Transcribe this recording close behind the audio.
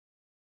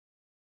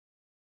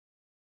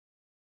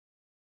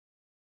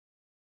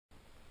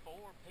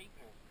more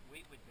people,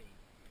 we would be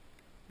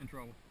in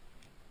trouble.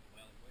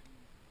 well. It wouldn't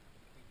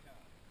be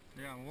tough.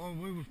 Yeah, well,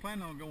 we was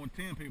planning on going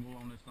 10 people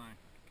on this thing.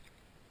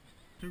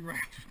 2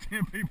 rafts,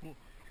 10 people.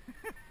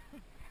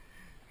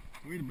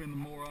 We'd have been the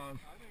morons.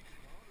 I think the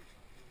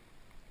motorcycle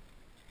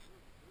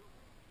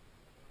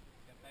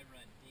If they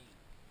run deep,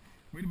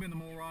 We'd have been the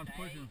morons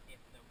they, pushing. if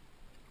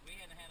we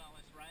hadn't had all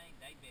this rain,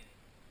 they'd been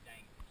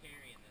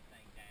carrying the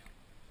thing down the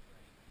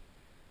stream.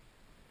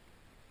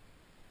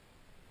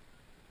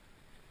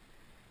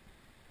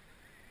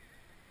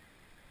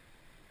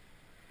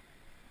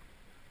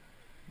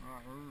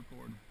 Alright, we're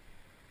recording.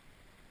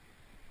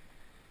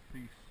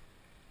 Peace.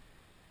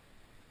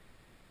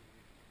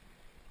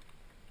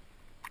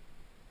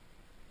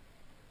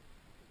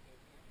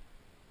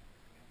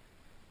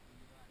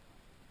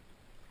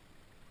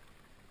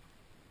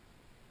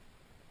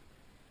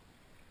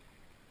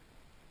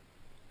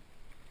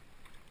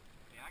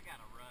 Yeah, I got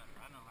a rudder.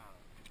 I know how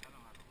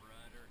to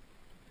rudder.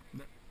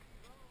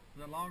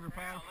 The longer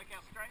paddle? Look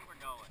how straight we're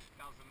going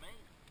because of me.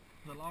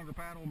 The longer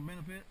paddle will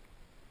benefit?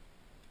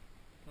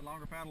 The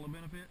longer paddle will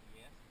benefit?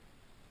 Yes.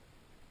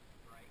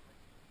 Greatly.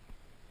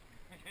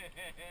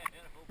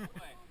 Oh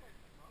boy.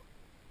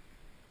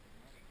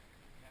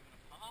 Having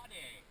a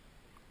party.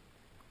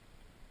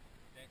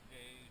 That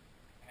dude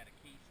had a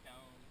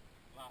Keystone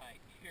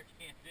light. Here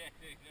can't that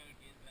dude go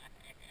get that.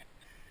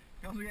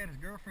 Because he had his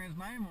girlfriend's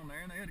name on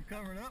there and they had to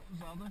cover it up or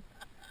something.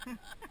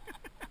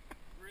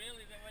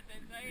 Really? Is that what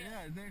they say?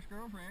 Yeah, his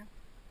ex-girlfriend.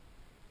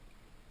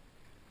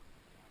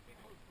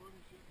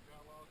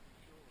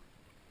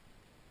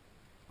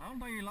 I don't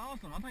think he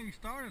lost them. I think he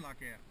started like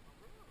that.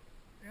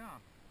 Yeah.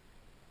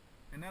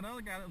 And that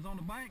other guy that was on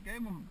the bank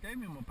gave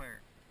him a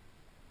pair.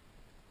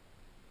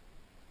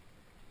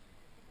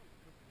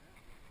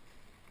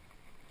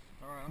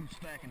 Alright, I'm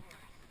stacking.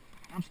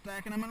 I'm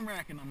stacking them and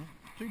racking them.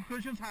 2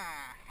 cushions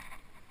high.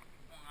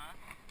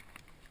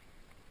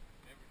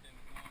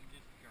 Everything's going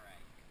just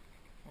great.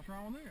 What's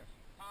wrong with this?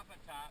 Top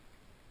and top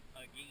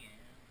again.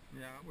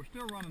 Yeah, we're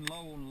still running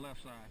low on the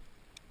left side.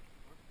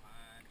 We're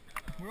fine.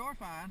 Shut up. We are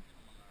fine.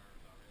 I'm on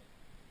nerves already.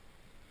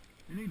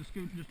 You need to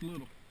scoot just a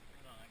little.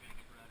 Hold on, I gotta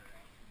get rudder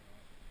out.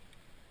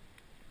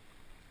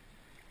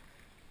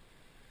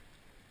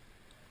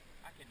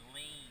 I can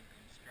lean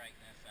and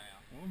straighten this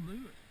out. We'll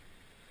do it.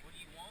 What do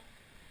you want?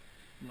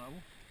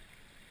 Level.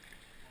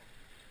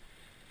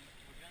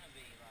 We're gonna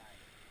be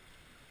like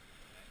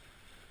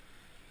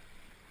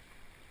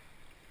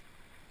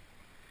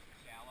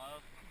shallow.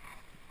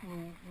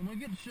 Well, when we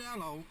get to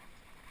shallow.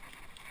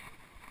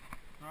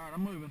 Alright,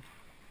 I'm moving.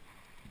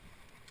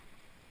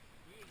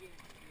 You need to get in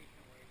a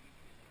position where you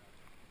can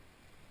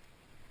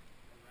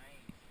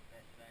arrange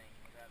that thing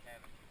without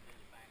having to do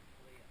the back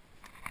flip.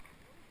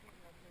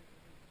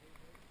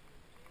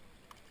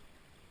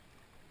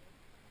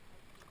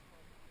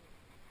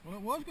 Well,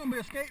 it was going to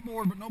be a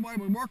skateboard, but nobody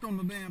would work on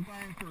the damn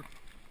thing for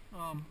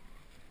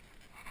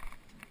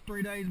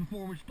 3 days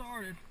before we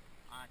started.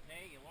 I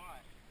tell you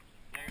what,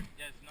 there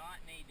does not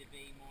need to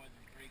be more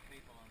than 3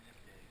 people on this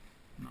dude.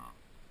 No.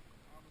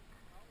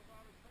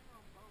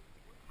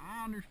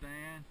 I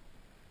understand.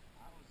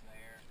 I was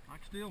there. I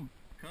can still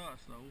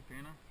cuss though,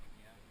 can I?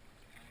 Yeah.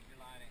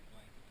 Your light ain't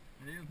blinking.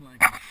 It is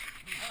blinking.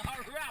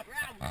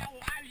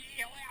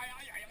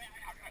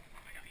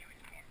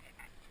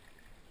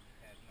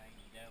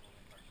 Tasmanian devil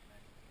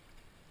impersonation.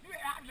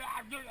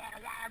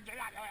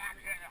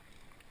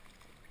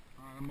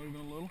 Alright, I'm moving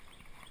a little.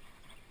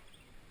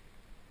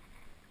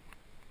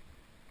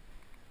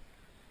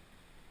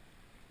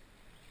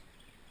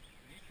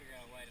 We need to figure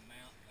out a way to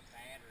mount a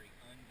battery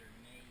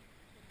underneath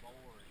the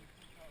board,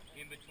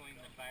 in between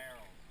the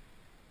barrels.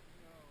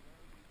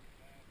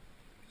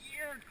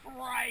 You're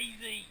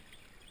crazy!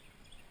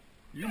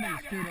 You need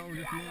to scoot over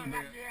just a little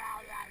bit.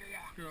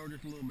 Scoot over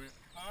just a little bit.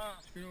 Huh?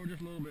 Scoot over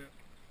just a little bit.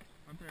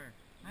 Right there.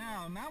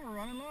 Now we're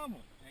running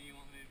level. Now you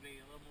want me to be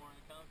a little more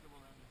uncomfortable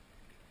than...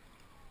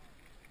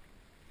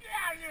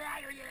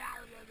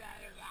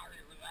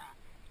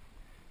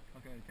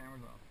 Okay, the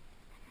camera's off.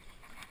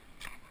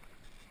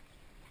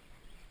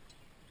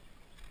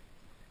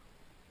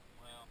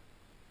 Well,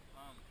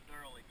 I'm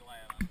thoroughly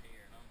glad I'm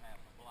here and I'm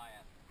having a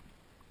blast.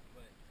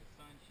 But the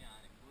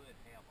sunshine would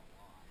help a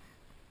lot.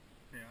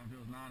 Yeah, it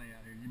feels 90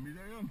 out here. You'd be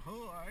like, I'm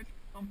hot.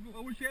 I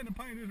wish you hadn't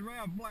painted this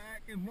Raft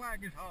black, and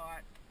black is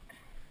hot.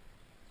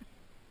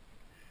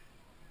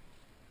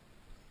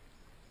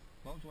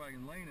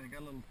 Volkswagen's leaning,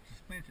 got a little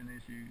suspension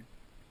issues.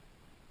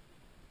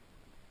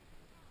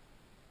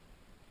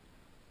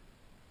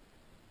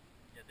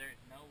 Yeah,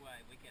 there's no way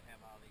we could have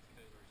all these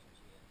coolers and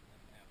shit and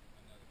have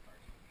another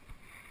person.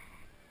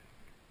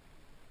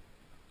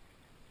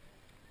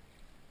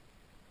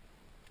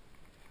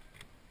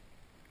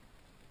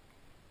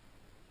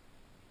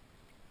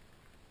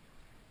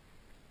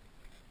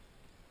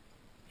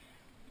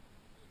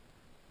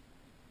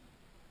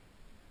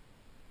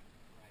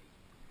 Crazy.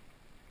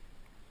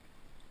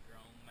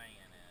 Grown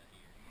man out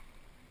here.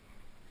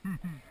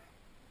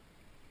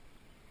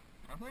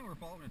 I think we're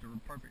falling into a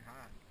perfect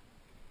height.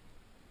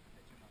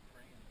 Bet you're my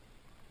friend.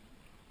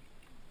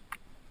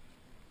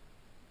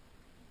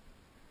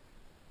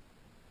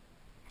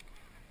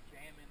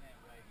 jamming that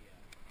radio.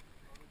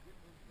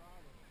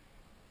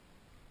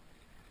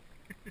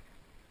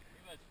 He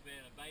must have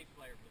been a bass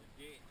player for the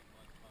Ditch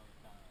once upon a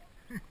time.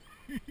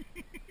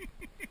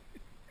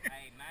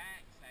 Hey,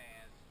 Max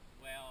has,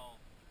 well,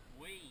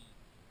 we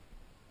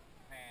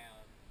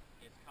have,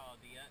 it's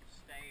called the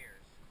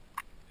Upstairs.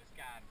 This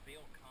guy,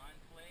 Bill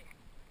Conflict,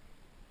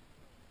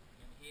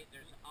 and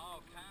there's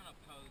all kind of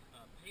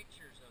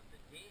pictures of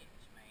the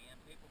Ditch, man.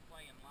 People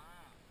playing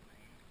live,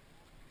 man.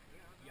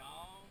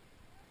 Y'all,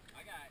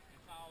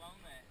 it's all on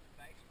that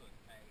Facebook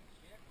page,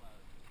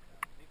 shitloads of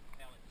stuff. People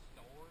telling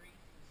stories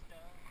and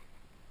stuff.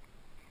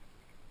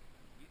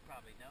 You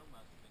probably know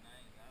most of the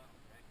names. I don't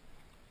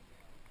recognize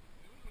them.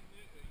 It was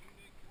a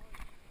unique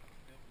place.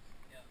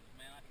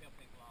 Man, I tell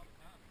people all the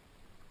time.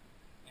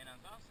 And I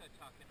was also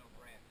talking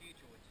over Raft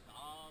Future, which is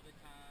all the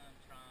time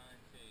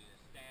trying to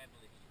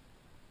establish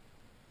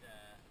the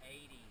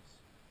 80s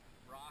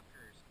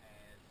rockers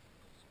as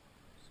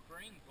the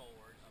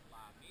springboard of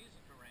live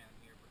music around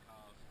here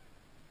because,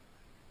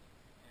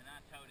 and I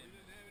told him,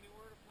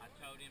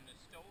 the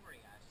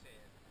story. I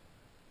said,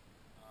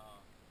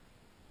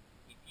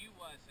 if you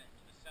wasn't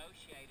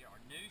associated or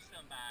knew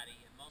somebody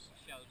at Muscle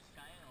Shoals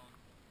Sound,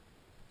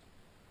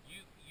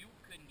 you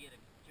couldn't get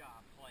a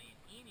job playing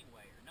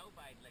anywhere.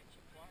 Nobody'd let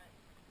you play.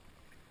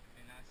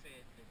 And I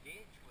said the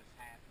Ditch was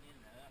happening,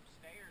 the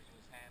Upstairs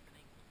was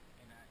happening,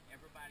 and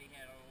everybody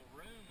had a little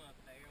room up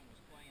there and was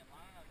playing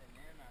live. And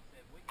then I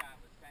said we got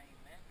with Tame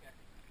Mecca,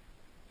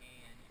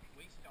 and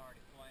we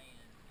started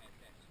playing at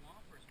that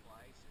Swampers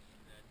place,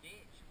 and the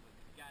Ditch was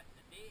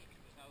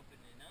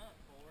opening up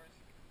for us,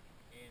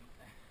 and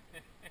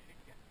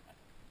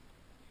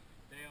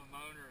damn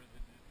owner of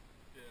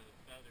the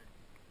Southern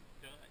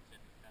Dutch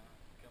at the time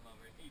come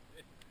over. He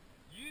said,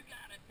 "You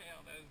gotta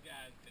tell those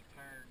guys to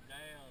turn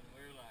down."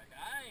 We're like,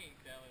 "I ain't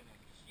telling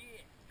them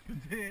shit."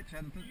 Ditch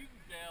hadn't. You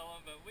can tell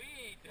them, but we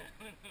ain't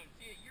telling them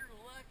shit. You're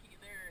lucky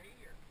they're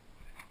here.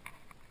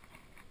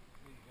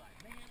 He's like,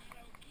 "Man,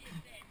 I don't get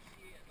that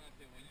shit." And I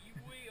said, "Well, you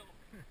will."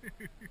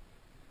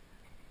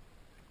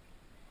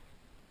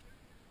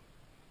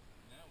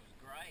 That was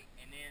great.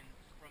 And then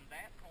from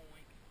that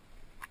point,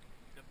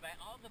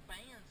 all the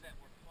bands that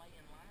were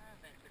playing live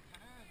at the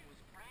time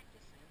was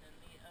practicing in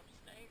the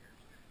Upstairs.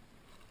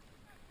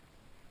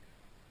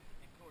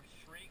 And of course,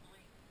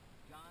 Shrigley,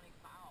 Johnny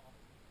Powell,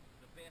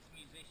 the best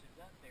musicians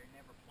up there,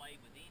 never played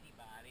with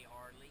anybody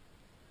hardly.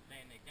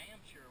 Man, they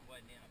damn sure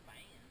wasn't in a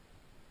band.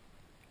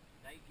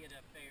 They'd get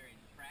up there and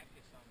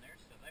practice on their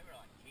stuff. They were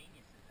like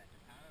geniuses at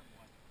the time.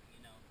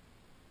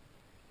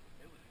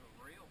 It was a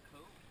real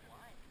cool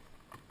place.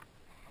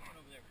 I went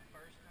over there for the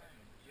first time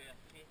with Jeff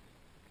Tippett.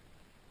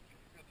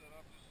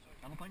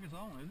 I don't think it's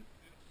on, is it?